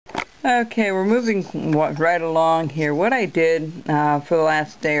Okay, we're moving right along here. What I did for the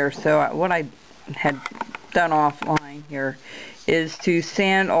last day or so, what I had done offline here is to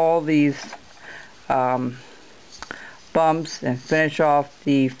sand all these bumps and finish off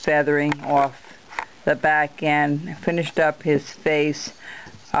the feathering off the back end. Finished up his face.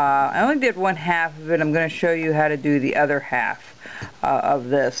 I only did one half of it. I'm going to show you how to do the other half of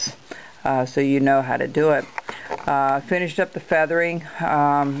this so you know how to do it. Finished up the feathering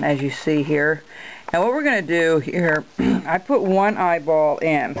as you see here, and what we're going to do here, I put one eyeball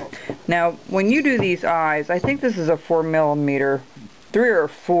in. Now when you do these eyes, I think this is a 4mm, 3 or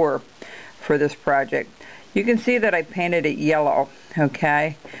 4 for this project. You can see that I painted it yellow.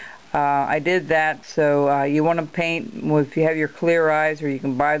 Okay, I did that, so you want to paint, if you have your clear eyes, or you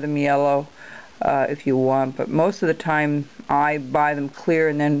can buy them yellow if you want, but most of the time I buy them clear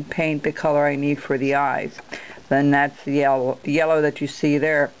and then paint the color I need for the eyes. Then that's the yellow that you see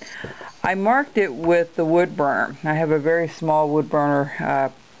there. I marked it with the wood burner. I have a very small wood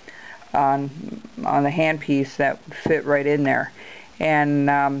burner on the handpiece that would fit right in there, and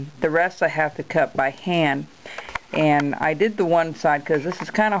the rest I have to cut by hand. And I did the one side because this is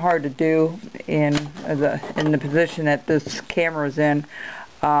kind of hard to do in the position that this camera is in.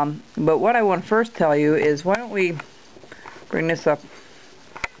 But what I want to first tell you is, why don't we bring this up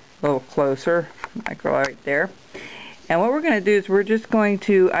a little closer, like right there. And what we're going to do is we're just going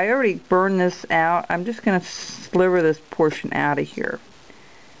to, I already burned this out, I'm just going to sliver this portion out of here.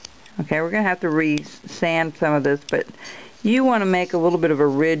 Okay, we're going to have to re-sand some of this, but you want to make a little bit of a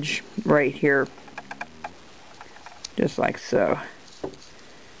ridge right here, just like so.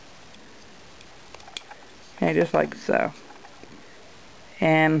 Okay, just like so.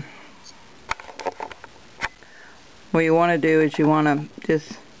 And what you want to do is you want to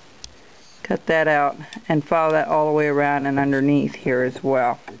just cut that out and follow that all the way around and underneath here as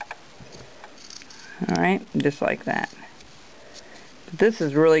well. Alright, just like that. But this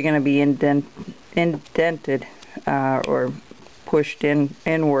is really going to be indented or pushed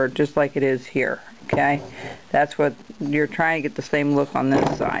inward, just like it is here. Okay, that's what you're trying to get, the same look on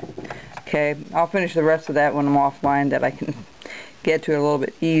this side. Okay, I'll finish the rest of that when I'm offline, that I can get to it a little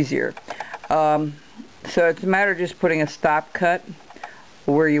bit easier. So it's a matter of just putting a stop cut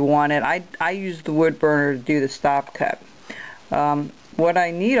where you want it. I use the wood burner to do the stop cut. What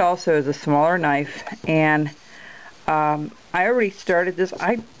I need also is a smaller knife, and I already started this.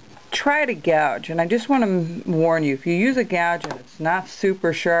 I tried a gouge, and I just want to warn you, if you use a gouge and it's not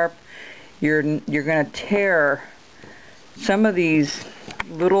super sharp, you're going to tear some of these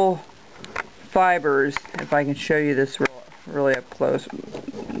little fibers. If I can show you this really up close,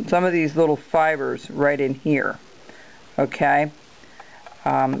 some of these little fibers right in here. Okay,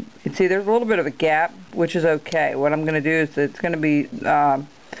 you can see there's a little bit of a gap, which is okay. What I'm going to do is, it's going to be a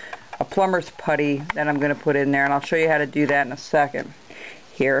plumber's putty that I'm going to put in there, and I'll show you how to do that in a second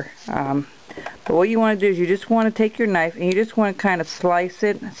here. But what you want to do is you just want to take your knife and you just want to kind of slice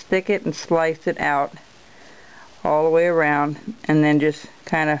it, stick it and slice it out all the way around, and then just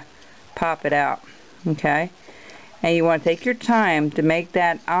kind of pop it out. Okay, and you want to take your time to make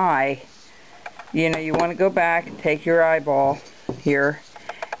that eye. You know, you want to go back and take your eyeball here,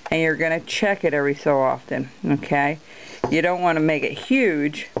 and you're going to check it every so often. Okay, you don't want to make it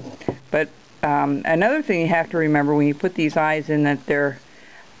huge, but another thing you have to remember when you put these eyes in, that they're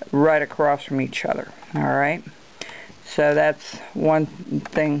right across from each other. Alright, so that's one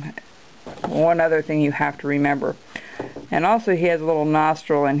thing. One other thing you have to remember. And also, he has a little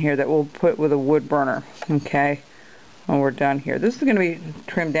nostril in here that we'll put with a wood burner. Okay, when we're done here. This is going to be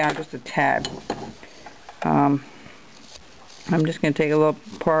trimmed down just a tad. I'm just going to take a little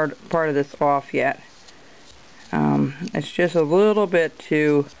part of this off yet. It's just a little bit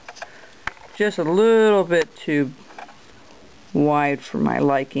too wide for my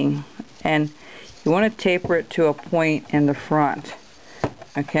liking, and you want to taper it to a point in the front.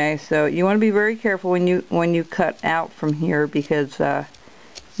 Okay, so you want to be very careful when you cut out from here, because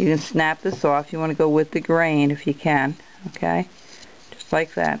you can snap this off. You want to go with the grain if you can. Okay, just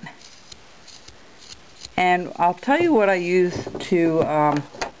like that. And I'll tell you what I use to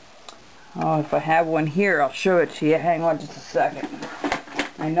if I have one here, I'll show it to you. Hang on just a second.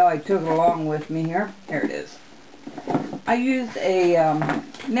 I know I took it along with me here. Here it is. I used a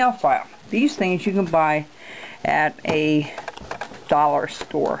nail file. These things you can buy at a dollar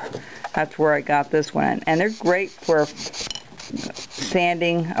store. That's where I got this one, and they're great for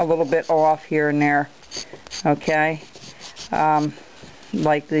sanding a little bit off here and there. Okay,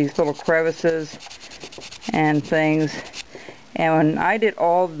 like these little crevices and things. And when I did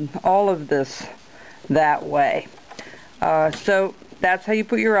all of this that way, so that's how you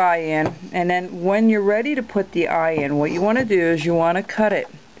put your eye in. And then when you're ready to put the eye in, what you want to do is you want to cut it.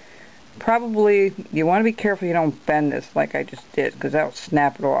 Probably you want to be careful you don't bend this like I just did, because that will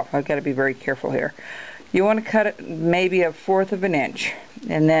snap it off. I've got to be very careful here. You want to cut it maybe 1/4 of an inch,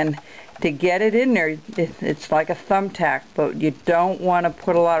 and then to get it in there, it's like a thumbtack, but you don't want to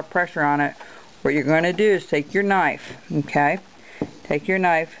put a lot of pressure on it. What you're going to do is take your knife, okay? Take your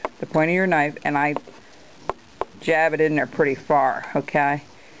knife, the point of your knife, and I jab it in there pretty far, okay?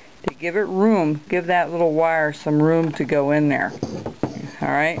 To give it room, give that little wire some room to go in there.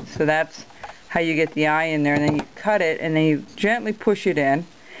 Alright, so that's how you get the eye in there, and then you cut it, and then you gently push it in.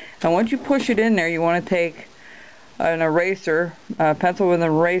 And once you push it in there, you want to take an eraser, a pencil with an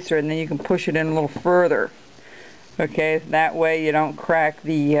eraser, and then you can push it in a little further. Okay, that way you don't crack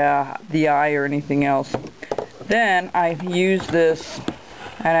the eye or anything else. Then I use this,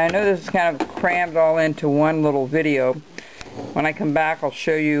 and I know this is kind of crammed all into one little video. When I come back, I'll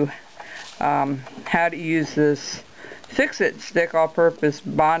show you how to use this Fix-It Stick All-Purpose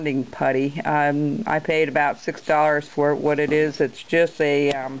Bonding Putty. I paid about $6 for it. What it is, it's just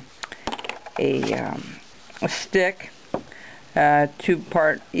a stick,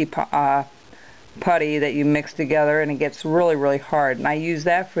 two-part putty that you mix together, and it gets really hard. And I use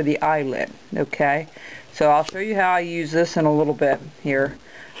that for the eyelid. Okay, so I'll show you how I use this in a little bit here.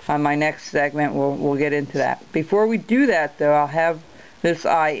 On my next segment, we'll get into that. Before we do that, though, I'll have this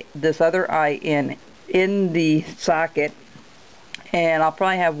other eye in the socket, and I'll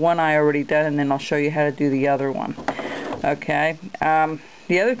probably have one eye already done, and then I'll show you how to do the other one. Okay.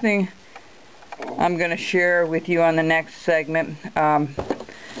 The other thing I'm going to share with you on the next segment,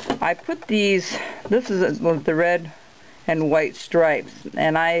 I put this is the red and white stripes,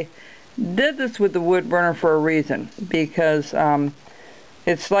 and I did this with the wood burner for a reason, because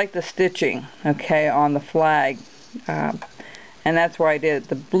it's like the stitching, okay, on the flag, and that's why I did it.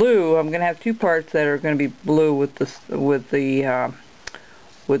 The blue, I'm going to have two parts that are going to be blue with the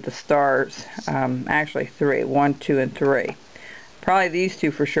stars. Actually 3, 1, 2, and 3. Probably these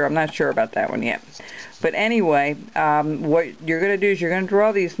two for sure. I'm not sure about that one yet. But anyway, what you're going to do is you're going to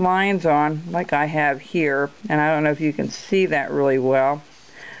draw these lines on, like I have here, and I don't know if you can see that really well.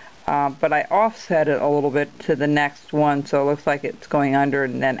 But I offset it a little bit to the next one, so it looks like it's going under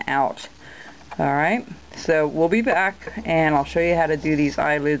and then out. Alright, so we'll be back, and I'll show you how to do these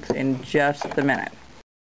eyelids in just a minute.